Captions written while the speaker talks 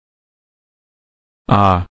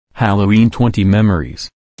Ah, Halloween 20 memories.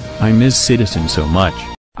 I miss Citizen so much.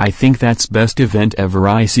 I think that's best event ever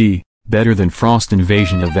I see, better than Frost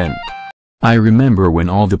Invasion event. I remember when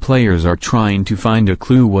all the players are trying to find a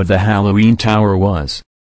clue what the Halloween tower was.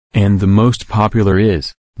 And the most popular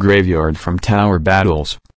is, Graveyard from Tower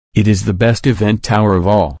Battles. It is the best event tower of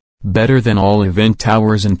all, better than all event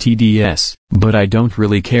towers in TDS. But I don't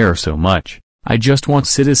really care so much, I just want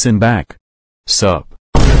Citizen back. Sup?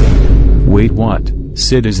 Wait, what?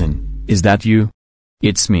 Citizen, is that you?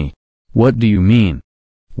 It's me. What do you mean?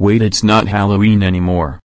 Wait, it's not Halloween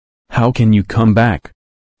anymore. How can you come back?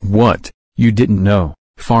 What? You didn't know,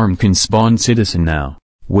 farm can spawn Citizen now.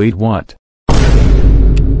 Wait, what?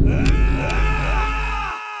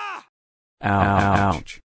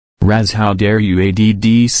 Ouch. Raz, how dare you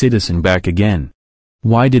add Citizen back again?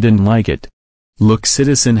 Why didn't like it? Look,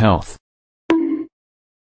 Citizen health.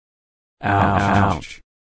 Ouch.